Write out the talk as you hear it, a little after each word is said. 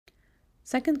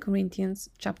2 Corinthians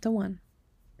chapter 1.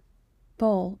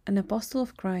 Paul, an apostle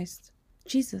of Christ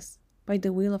Jesus, by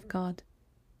the will of God,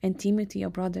 and Timothy, a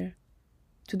brother,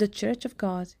 to the church of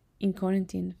God in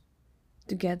Corinth,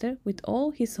 together with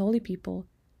all his holy people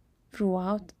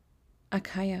throughout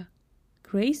Achaia,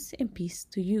 grace and peace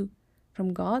to you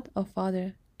from God our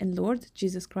Father and Lord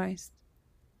Jesus Christ.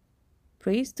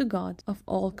 Praise to God of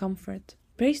all comfort.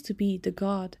 Praise to be the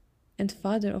God and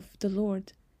Father of the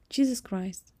Lord Jesus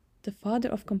Christ, the Father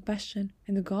of compassion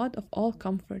and the God of all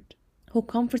comfort, who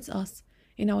comforts us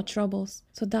in our troubles,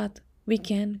 so that we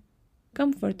can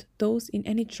comfort those in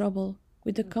any trouble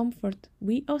with the comfort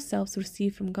we ourselves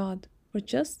receive from God. For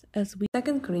just as we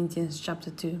 2 Corinthians chapter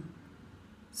 2.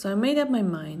 So I made up my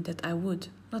mind that I would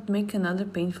not make another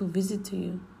painful visit to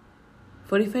you.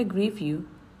 For if I grieve you,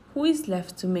 who is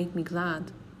left to make me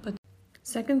glad? But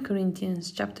 2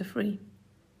 Corinthians chapter 3.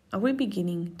 Are we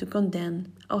beginning to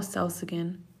condemn ourselves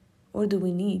again? Or do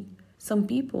we need some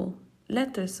people,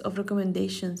 letters of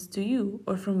recommendations to you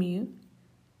or from you?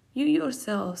 You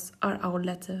yourselves are our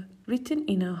letter, written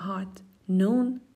in our heart, known